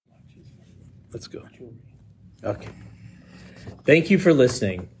Let's go. Okay. Thank you for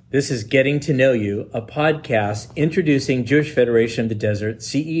listening. This is Getting to Know You, a podcast introducing Jewish Federation of the Desert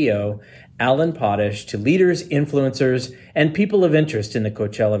CEO Alan Potash to leaders, influencers, and people of interest in the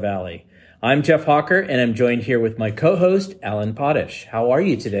Coachella Valley. I'm Jeff Hawker, and I'm joined here with my co-host, Alan Potash. How are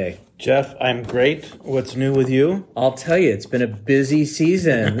you today? Jeff, I'm great. What's new with you? I'll tell you, it's been a busy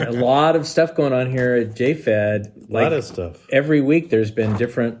season. A lot of stuff going on here at JFed. A lot of stuff. Every week there's been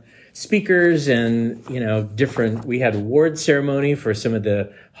different speakers and, we had award ceremony for some of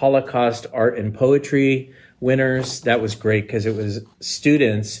the Holocaust art and poetry winners. That was great because it was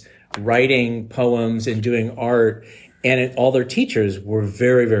students writing poems and doing art, and all their teachers were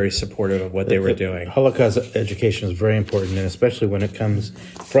very, very supportive of what they were doing. Holocaust education is very important, and especially when it comes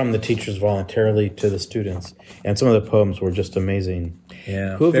from the teachers voluntarily to the students. And some of the poems were just amazing.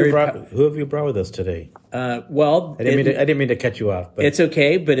 Yeah. Who have you brought with us today? I didn't mean to cut you off. But it's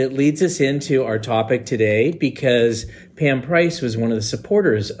okay, but it leads us into our topic today because Pam Price was one of the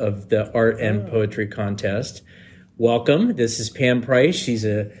supporters of the art and poetry contest. Welcome. This is Pam Price. She's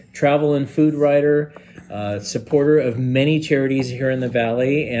a travel and food writer, supporter of many charities here in the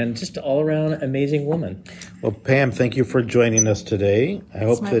Valley, and just all around amazing woman. Well, Pam, thank you for joining us today. I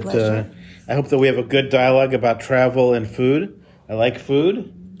hope that we have a good dialogue about travel and food. I like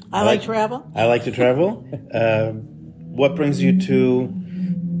food. I like travel. I like to travel. What brings you to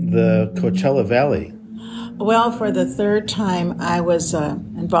the Coachella Valley? Well, for the third time, I was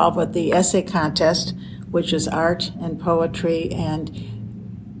involved with the essay contest, which is art and poetry, and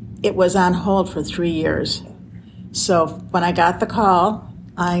it was on hold for 3 years. So when I got the call,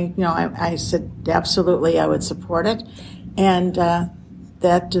 I said absolutely I would support it, and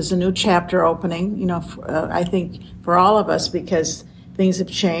that is a new chapter opening. I think for all of us because things have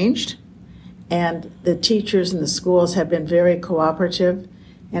changed, and the teachers and the schools have been very cooperative,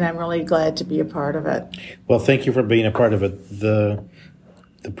 and I'm really glad to be a part of it. Well, thank you for being a part of it. The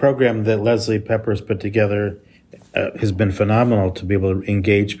program that Leslie Peppers put together has been phenomenal to be able to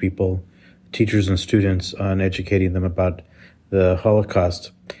engage people, teachers and students, on educating them about the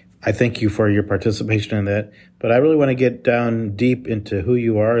Holocaust. I thank you for your participation in that, but I really want to get down deep into who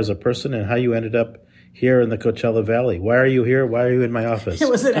you are as a person and how you ended up here in the Coachella Valley. Why are you here? Why are you in my office? It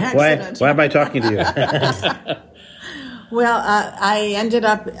was an accident. Why am I talking to you? Well, I ended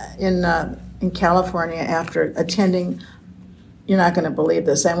up in California after attending. You're not going to believe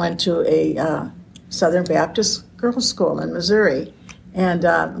this. I went to a Southern Baptist girls' school in Missouri, and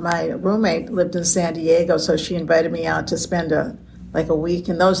my roommate lived in San Diego, so she invited me out to spend a week.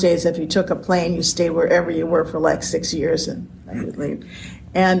 In those days, if you took a plane, you stayed wherever you were for 6 years, and I would leave.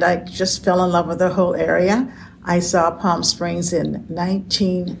 And I just fell in love with the whole area. I saw Palm Springs in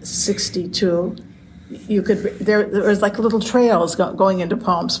 1962. There was little trails going into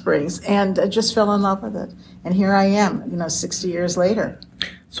Palm Springs, and I just fell in love with it. And here I am, 60 years later.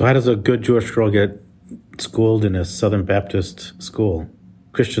 So how does a good Jewish girl get schooled in a Southern Baptist school,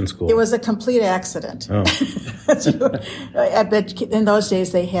 Christian school? It was a complete accident. Oh. I bet in those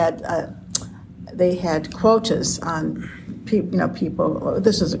days they had quotas on people.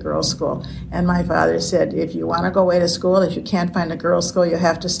 This is a girls' school, and my father said, if you want to go away to school, if you can't find a girls' school, you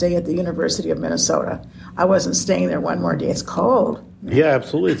have to stay at the University of Minnesota. I wasn't staying there one more day. It's cold. Yeah,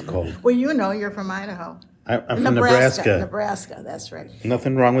 absolutely, it's cold. Well, you're from Idaho. I'm from Nebraska. Nebraska, that's right.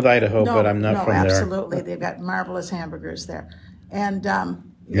 Nothing wrong with Idaho, but I'm not from there. No, absolutely. They've got marvelous hamburgers there. And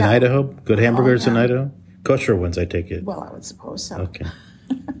in Idaho? Good hamburgers in Idaho? Kosher ones, I take it. Well, I would suppose so. Okay.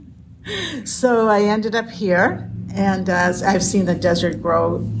 So I ended up here, and I've seen the desert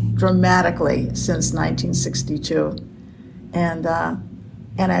grow dramatically since 1962. And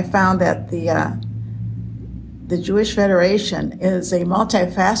I found that the Jewish Federation is a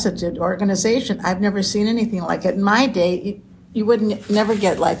multifaceted organization. I've never seen anything like it. In my day, you would never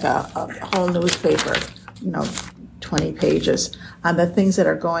get a whole newspaper, 20 pages on the things that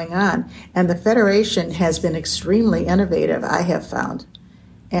are going on. And the Federation has been extremely innovative, I have found.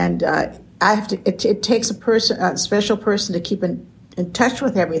 And it takes a special person to keep in touch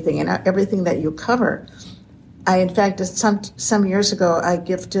with everything and everything that you cover. In fact, some years ago, I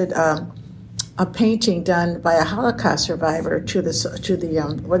gifted a painting done by a Holocaust survivor to the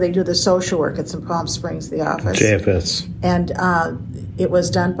where they do the social work. It's in Palm Springs, the office. JFS. And it was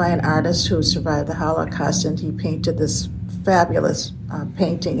done by an artist who survived the Holocaust, and he painted this fabulous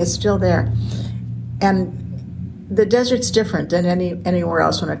painting. It's still there. And the desert's different than anywhere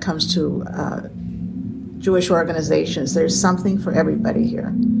else when it comes to Jewish organizations. There's something for everybody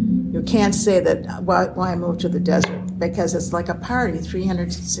here. You can't say that why move to the desert. because it's like a party,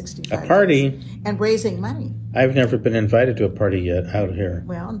 365 A party? days, and raising money. I've never been invited to a party yet out here.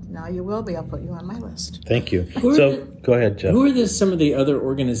 Well, now you will be. I'll put you on my list. Thank you. Who are So, the- go ahead, Jeff. Who are some of the other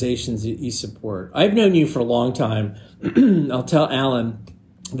organizations that you support? I've known you for a long time. I'll tell Alan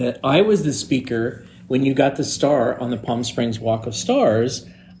that I was the speaker when you got the star on the Palm Springs Walk of Stars.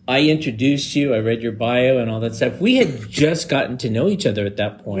 I introduced you. I read your bio and all that stuff. We had just gotten to know each other at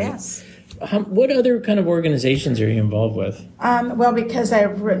that point. Yes. What other kind of organizations are you involved with? Well, because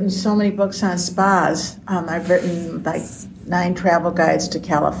I've written so many books on spas, I've written like 9 travel guides to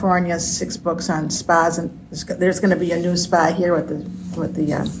California, 6 books on spas, and there's going to be a new spa here with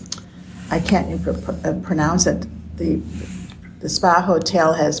the I can't even pronounce it. The spa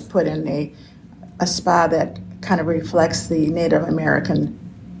hotel has put in a spa that kind of reflects the Native American,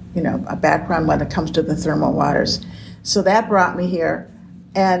 a background when it comes to the thermal waters. So that brought me here.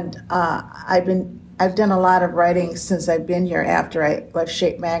 And I've done a lot of writing since I've been here after I left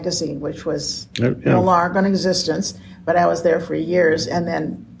Shape Magazine, which was no longer in existence, but I was there for years, and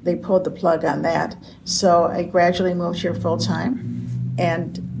then they pulled the plug on that. So I gradually moved here full time,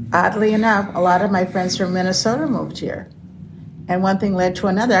 and oddly enough, a lot of my friends from Minnesota moved here. And one thing led to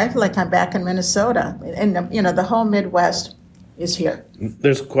another. I feel like I'm back in Minnesota, and the whole Midwest is here.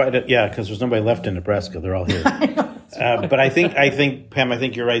 There's because there's nobody left in Nebraska. They're all here. But I think, Pam,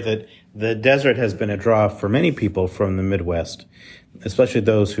 you're right that the desert has been a draw for many people from the Midwest, especially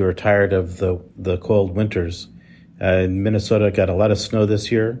those who are tired of the cold winters. Minnesota got a lot of snow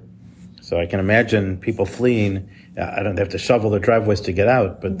this year, so I can imagine people fleeing. I don't have to shovel their driveways to get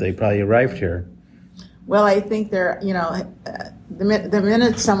out, but they probably arrived here. Well, I think the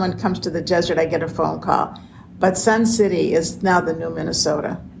minute someone comes to the desert, I get a phone call. But Sun City is now the new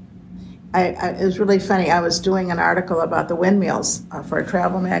Minnesota. It was really funny. I was doing an article about the windmills for a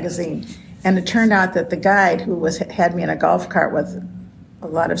travel magazine, and it turned out that the guide who had me in a golf cart with a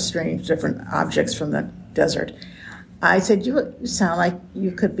lot of strange different objects from the desert, I said, you sound like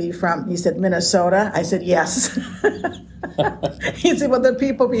you could be from, he said, Minnesota? I said, yes. He said, well, the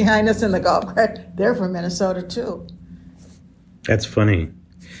people behind us in the golf cart, they're from Minnesota too. That's funny.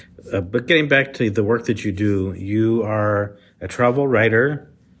 But getting back to the work that you do, you are a travel writer.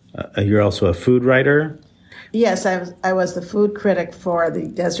 You're also a food writer. Yes, I was the food critic for the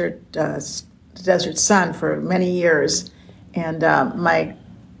Desert Sun for many years, and my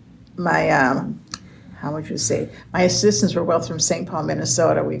how would you say? My assistants were both from St. Paul,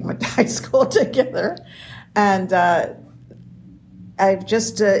 Minnesota. We went to high school together, and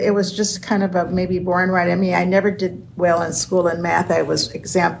it was just kind of maybe born right in me. I never did well in school in math. I was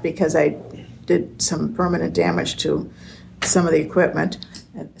exempt because I did some permanent damage to some of the equipment.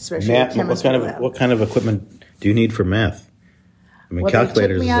 Especially math. What kind of equipment do you need for math? I mean,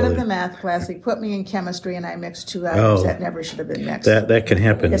 calculators. They took me out of the math class. They put me in chemistry, and I mixed 2 items that never should have been mixed. That can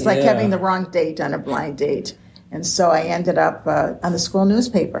happen. It's like having the wrong date on a blind date. And so I ended up on the school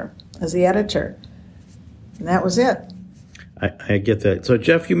newspaper as the editor, and that was it. I get that. So,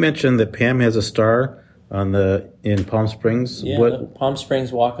 Jeff, you mentioned that Pam has a star in Palm Springs. Yeah, the Palm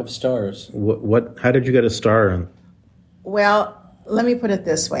Springs Walk of Stars. How did you get a star? Well, let me put it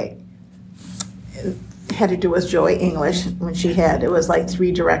this way. It had to do with Joey English when it was like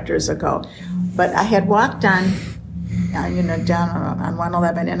 3 directors ago. But I had walked down on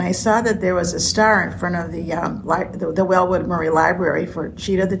 111, and I saw that there was a star in front of the Wellwood Murray Library for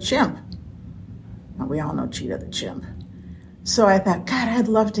Cheetah the Chimp. Well, we all know Cheetah the Chimp. So I thought, God, I'd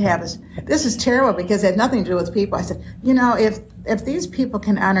love to have this. This is terrible because it had nothing to do with people. I said, if these people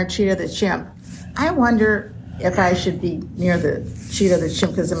can honor Cheetah the Chimp, I wonder if I should be near the Cheetah the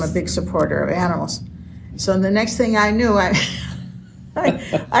Chimp because I'm a big supporter of animals. So the next thing I knew,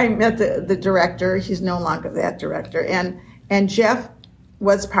 I met the director. He's no longer that director. And Jeff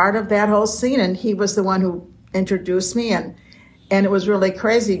was part of that whole scene, and he was the one who introduced me. And it was really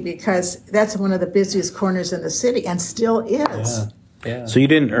crazy because that's one of the busiest corners in the city and still is. Yeah. So you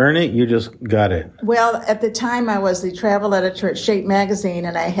didn't earn it, you just got it. Well, at the time I was the travel editor at Shape Magazine,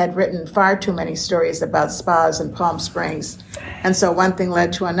 and I had written far too many stories about spas in Palm Springs. And so one thing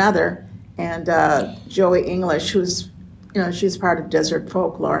led to another. And Joey English, who's, she's part of Desert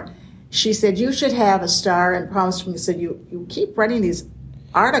Folklore, she said, you should have a star in Palm Springs. She said, you keep writing these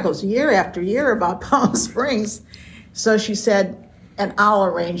articles year after year about Palm Springs. So she said, and I'll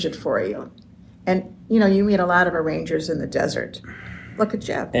arrange it for you. And, you meet a lot of arrangers in the desert. Look at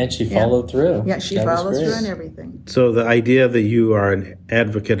Jeff. And she followed through. Yeah, she followed through and everything. So the idea that you are an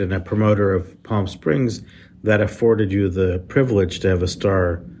advocate and a promoter of Palm Springs, that afforded you the privilege to have a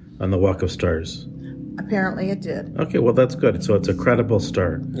star on the Walk of Stars. Apparently it did. Okay, well, that's good. So it's a credible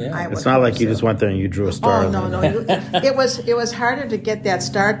start. Yeah. It's not like you just went there and you drew a star. Oh, no. It was harder to get that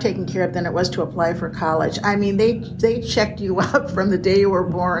star taken care of than it was to apply for college. I mean, they checked you out from the day you were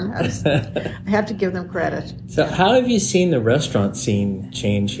born. I have to give them credit. So how have you seen the restaurant scene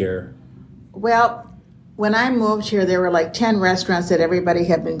change here? Well, when I moved here, there were like 10 restaurants that everybody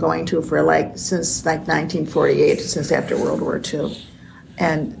had been going to for since 1948, since after World War II.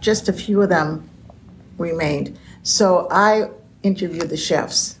 And just a few of them remained. So I interviewed the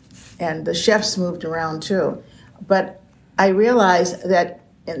chefs, and the chefs moved around too. But I realized that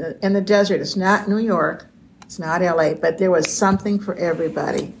in the desert, it's not New York, it's not LA, but there was something for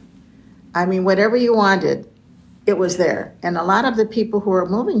everybody. I mean, whatever you wanted, it was there. And a lot of the people who were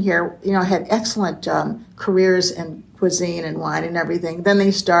moving here, had excellent careers in cuisine and wine and everything. Then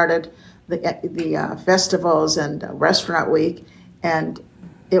they started the festivals and Restaurant Week, and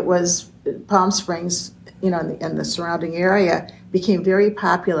it was Palm Springs, in the surrounding area became very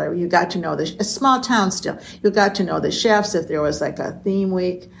popular. You got to know a small town still. You got to know the chefs. If there was like a theme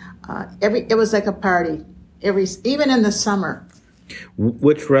week, it was like a party. Even in the summer.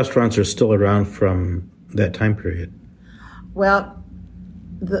 Which restaurants are still around from that time period? Well,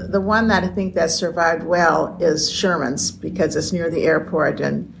 the one that I think that survived well is Sherman's, because it's near the airport,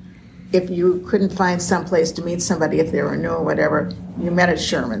 and if you couldn't find some place to meet somebody, if they were new or whatever, you met at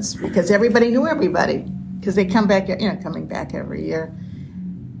Sherman's, because everybody knew everybody, because they come back, coming back every year.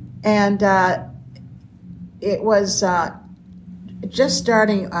 And it was just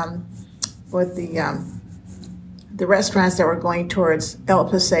starting with the restaurants that were going towards El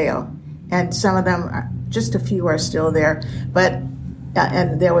Paseo, and some of them, just a few are still there. But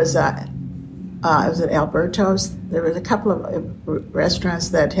and there was it was at Alberto's. There was a couple of restaurants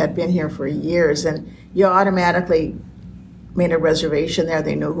that had been here for years, and you automatically made a reservation there.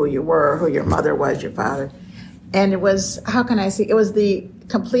 They knew who you were, who your mother was, your father. And it was, how can I say, it was the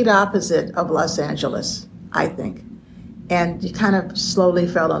complete opposite of Los Angeles, I think. And you kind of slowly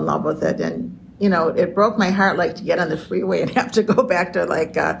fell in love with it. And, it broke my heart, to get on the freeway and have to go back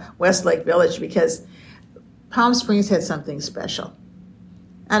to, Westlake Village, because Palm Springs had something special.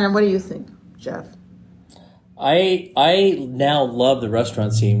 And what do you think, Jeff? I now love the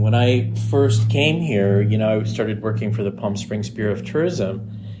restaurant scene. When I first came here, I started working for the Palm Springs Bureau of Tourism,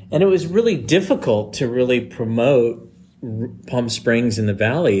 and it was really difficult to really promote Palm Springs in the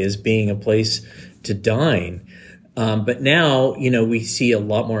Valley as being a place to dine. But now, we see a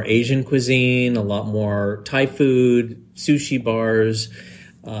lot more Asian cuisine, a lot more Thai food, sushi bars.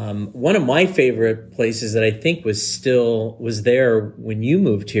 One of my favorite places that I think was there when you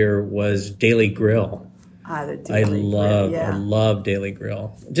moved here was Daily Grill. I love Daily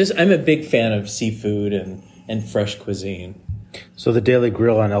Grill. I'm a big fan of seafood and fresh cuisine. So the Daily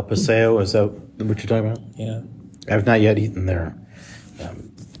Grill on El Paseo, is that what you're talking about? Yeah. I've not yet eaten there.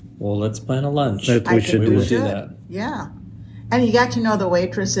 Well, let's plan a lunch. We should do that. Yeah. And you got to know the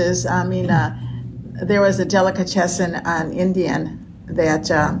waitresses. I mean, there was a delicatessen on Indian that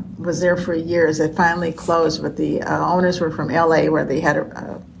was there for years. It finally closed, but the owners were from L.A., where they had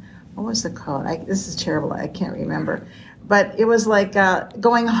what was it called? This is terrible. I can't remember. But it was like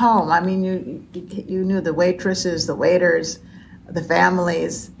going home. I mean, you knew the waitresses, the waiters, the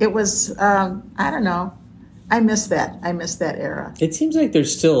families. It was, I don't know. I miss that. I miss that era. It seems like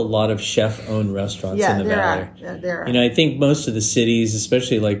there's still a lot of chef-owned restaurants in the Valley. There are. I think most of the cities,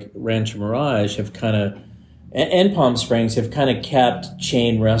 especially like Rancho Mirage, have kind of, and Palm Springs, have kind of kept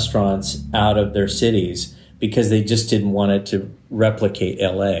chain restaurants out of their cities because they just didn't want it to replicate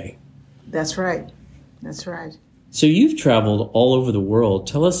L.A. That's right. That's right. So you've traveled all over the world.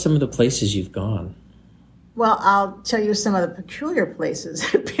 Tell us some of the places you've gone. Well, I'll tell you some of the peculiar places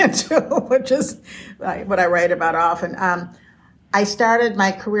I've been to, which is what I write about often. I started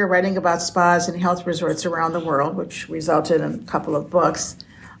my career writing about spas and health resorts around the world, which resulted in a couple of books.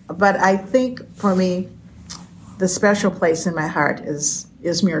 But I think for me, the special place in my heart is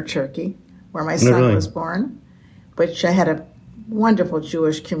Izmir, Turkey, where my son was born, which I had a wonderful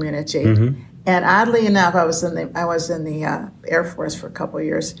Jewish community. Mm-hmm. And oddly enough, I was in the Air Force for a couple of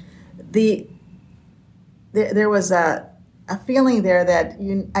years. There was a feeling there that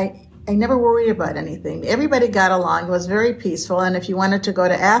I never worried about anything. Everybody got along. It was very peaceful. And if you wanted to go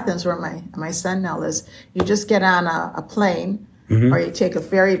to Athens, where my son now lives, you just get on a plane, mm-hmm. or you take a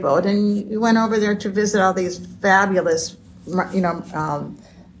ferry boat, and you went over there to visit all these fabulous,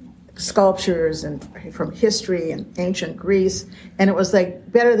 sculptures and from history and ancient Greece. And it was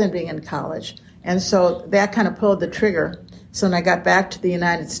like better than being in college. And so that kind of pulled the trigger. So when I got back to the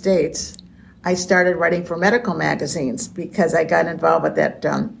United States, I started writing for medical magazines because I got involved with that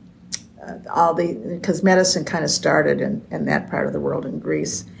because medicine kind of started in that part of the world in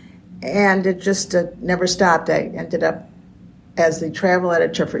Greece. And it just never stopped. I ended up as the travel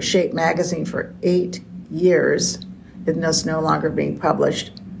editor for Shape magazine for 8 years. It is no longer being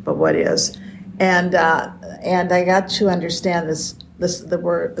published, but what is? And I got to understand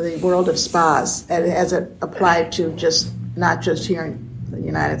the world of spas as it applied to not just here in the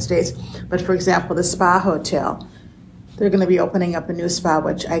United States, but for example, the spa hotel. They're going to be opening up a new spa,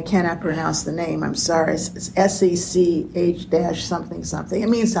 which I cannot pronounce the name. I'm sorry. It's SECH something something. It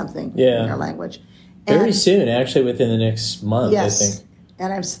means something in their language. Very soon, actually, within the next month, yes, I think.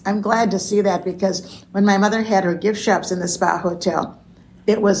 And I'm glad to see that, because when my mother had her gift shops in the spa hotel,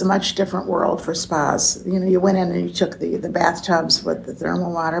 it was a much different world for spas. You know, you went in and you took the bathtubs with the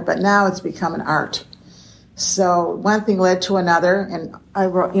thermal water, but now it's become an art. So one thing led to another, and I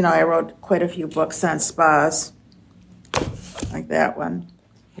wrote quite a few books on spas. Like that one.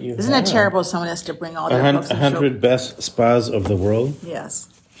 Isn't it terrible someone has to bring all their books? 100 best spas of the world? Yes.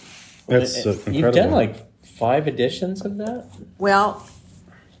 That's incredible. You've done like 5 editions of that? Well,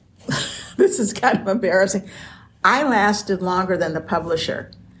 this is kind of embarrassing. I lasted longer than the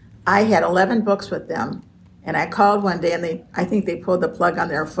publisher. I had 11 books with them, and I called one day, and I think they pulled the plug on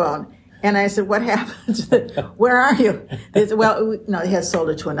their phone. And I said, "What happened? Where are you?" They said, "Well, they had sold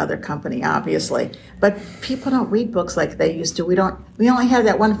it to another company, obviously. But people don't read books like they used to. We only have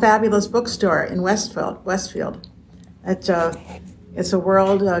that one fabulous bookstore in Westfield. It's a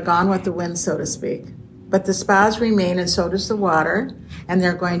world gone with the wind, so to speak. But the spas remain, and so does the water. And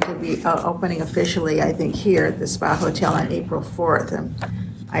they're going to be opening officially, I think, here at the Spa Hotel on April 4th. And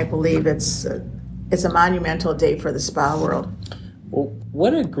I believe it's a monumental day for the spa world." Well,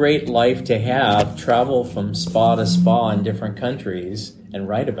 what a great life to have, travel from spa to spa in different countries and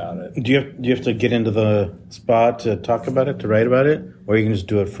write about it. Do you have to get into the spa to talk about it, to write about it? Or you can just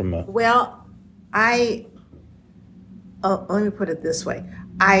do it from a... Well, let me put it this way.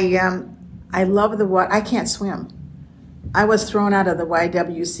 I love the water. I can't swim. I was thrown out of the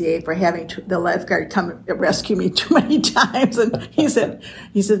YWCA for having the lifeguard come rescue me too many times. And he said,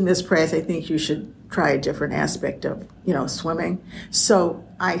 "Miss Price, I think you should try a different aspect of, swimming." So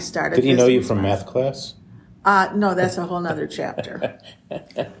I started. Did he know you from math class? No, that's a whole nother chapter.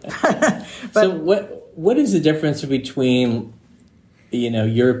 So what is the difference between,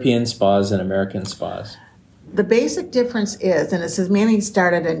 European spas and American spas? The basic difference is, and this is mainly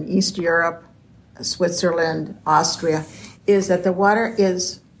started in East Europe, Switzerland, Austria, is that the water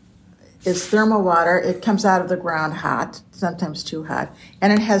is thermal water. It comes out of the ground hot, sometimes too hot,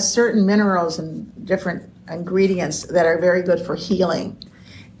 and it has certain minerals and different ingredients that are very good for healing.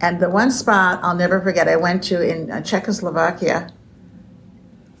 And the one spot I'll never forget, I went to in Czechoslovakia.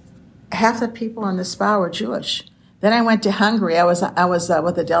 Half the people in the spa were Jewish. Then I went to Hungary. I was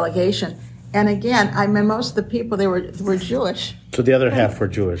with a delegation. And again, I mean, most of the people, they were Jewish. So the other half were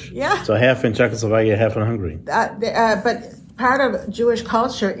Jewish. Yeah. So half in Czechoslovakia, half in Hungary. But part of Jewish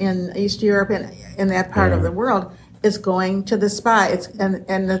culture in East Europe and in that part of the world is going to the spa.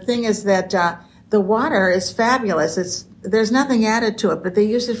 And the thing is that the water is fabulous. There's nothing added to it, but they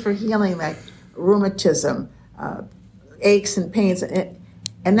use it for healing, like rheumatism, aches and pains.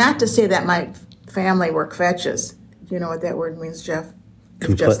 And not to say that my family were kvetches. Do you know what that word means, Jeff?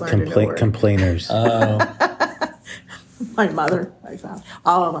 Complainers. My mother, I found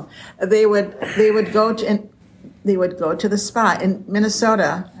all of them. They would go to the spa in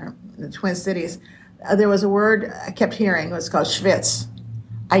Minnesota, or the Twin Cities. There was a word I kept hearing. It was called schwitz.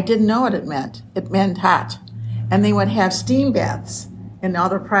 I didn't know what it meant. It meant hot, and they would have steam baths in all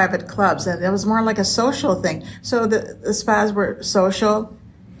the private clubs, and it was more like a social thing. So the spas were social,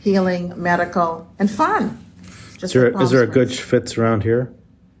 healing, medical, and fun. Is there a good schwitz around here?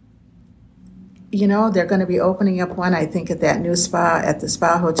 They're going to be opening up one, I think, at that new spa at the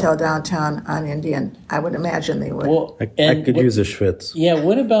Spa Hotel downtown on Indian. I would imagine they would. Well, I could use a schwitz. Yeah,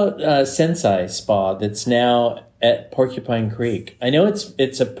 what about Sensei Spa that's now at Porcupine Creek? I know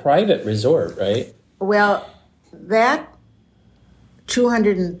it's a private resort, right? Well, that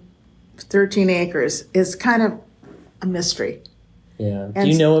 213 acres is kind of a mystery. Yeah. Do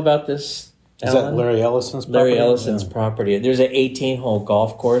you know about this? Is that Larry Ellison's property? Larry Ellison's property. There's an 18-hole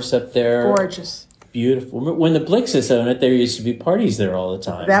golf course up there. Gorgeous. Beautiful. When the Blixes owned it, there used to be parties there all the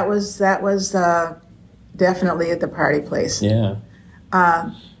time. That was definitely at the party place. Yeah.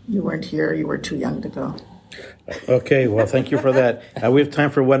 You weren't here. You were too young to go. Okay. Well, thank you for that. We have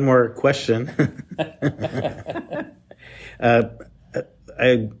time for one more question.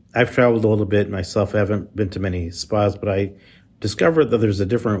 I've traveled a little bit myself. I haven't been to many spas, but I discovered that there's a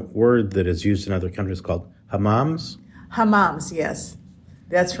different word that is used in other countries called hammams. Hammams, yes.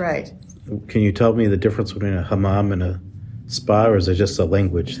 That's right. Can you tell me the difference between a hammam and a spa, or is it just a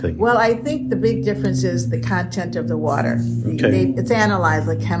language thing? Well, I think the big difference is the content of the water. Okay. It's analyzed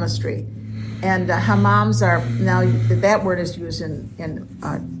like chemistry. And hammams are, now that word is used in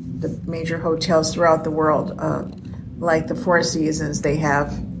the major hotels throughout the world. Like the Four Seasons, they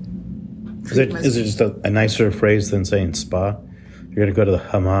have treatments. Is it just a nicer phrase than saying spa? You're going to go to the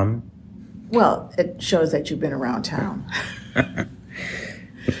hammam? Well, it shows that you've been around town.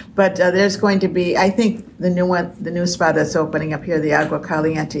 But there's going to be, I think the new spa that's opening up here, the Agua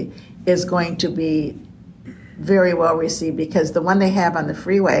Caliente, is going to be very well received because the one they have on the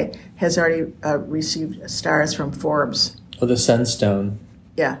freeway has already received stars from Forbes. Oh, the Sunstone.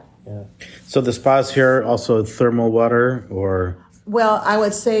 Yeah. Yeah. So the spas here also thermal water, or? Well, I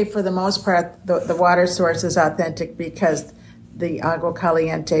would say for the most part, the water source is authentic because the Agua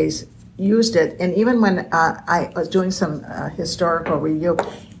Calientes used it. And even when I was doing some historical review,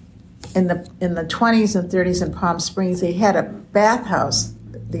 in the 20s and 30s in Palm Springs, they had a bathhouse,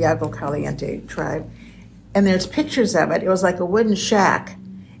 the Agua Caliente tribe, and there's pictures of it. It was like a wooden shack,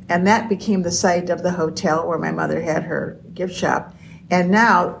 and that became the site of the hotel where my mother had her gift shop. And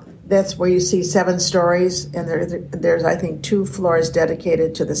now that's where you see 7 stories, and there's I think 2 floors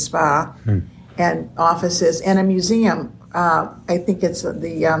dedicated to the spa, and offices, and a museum. I think it's from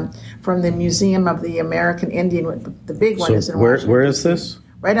the Museum of the American Indian. The big one is in Washington. Where is this?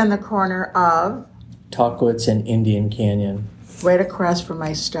 Right on the corner of Talkwitz and Indian Canyon. right across from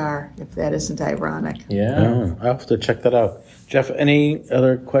my star, if that isn't ironic. Yeah. Oh, I'll have to check that out. Jeff, any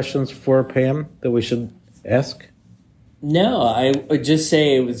other questions for Pam that we should ask? No, I would just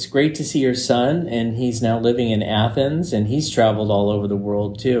say it was great to see your son, and he's now living in Athens, and he's traveled all over the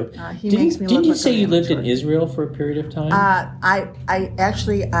world too. He makes me look Didn't you like say an you lived in amateur. Israel for a period of time? I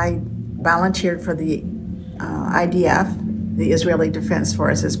volunteered for the IDF, the Israeli Defense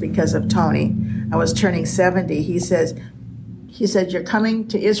Forces, because of Tony. I was turning 70. He said, you're coming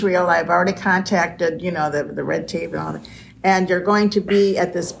to Israel. I've already contacted, the red tape and all that. And you're going to be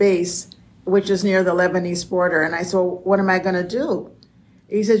at this base, which is near the Lebanese border. And I said, well, what am I going to do?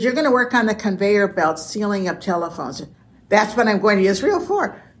 He says, you're going to work on the conveyor belt, sealing up telephones. That's what I'm going to Israel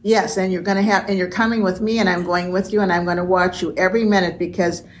for. Yes, and you're coming with me, and I'm going with you, and I'm going to watch you every minute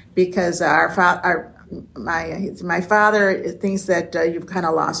because my father thinks that you've kind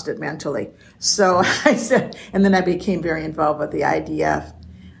of lost it mentally. So I said, and then I became very involved with the IDF.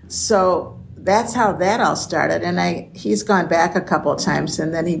 So that's how that all started. And he's gone back a couple of times,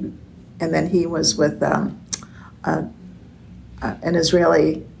 and then he was with an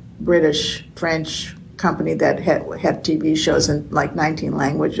Israeli, British, French company that had TV shows in like 19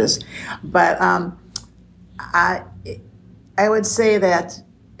 languages. But I would say that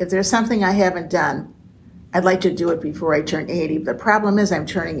if there's something I haven't done, I'd like to do it before I turn 80. The problem is I'm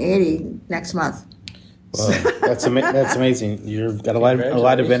turning 80 next month. Well, that's amazing. You've got a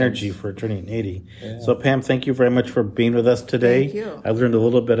lot of energy for turning 80. Yeah. So, Pam, thank you very much for being with us today. Thank you. I learned a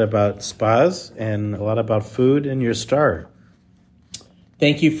little bit about spas and a lot about food and your star.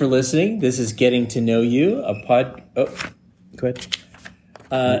 Thank you for listening. This is Getting to Know You, Go ahead.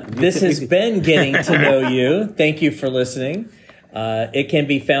 This has been Getting to Know You. Thank you for listening. It can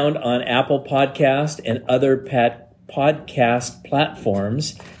be found on Apple Podcast and other podcast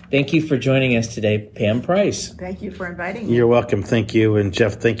platforms. Thank you for joining us today, Pam Price. Thank you for inviting me. You're welcome. Thank you. And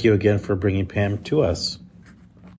Jeff, thank you again for bringing Pam to us.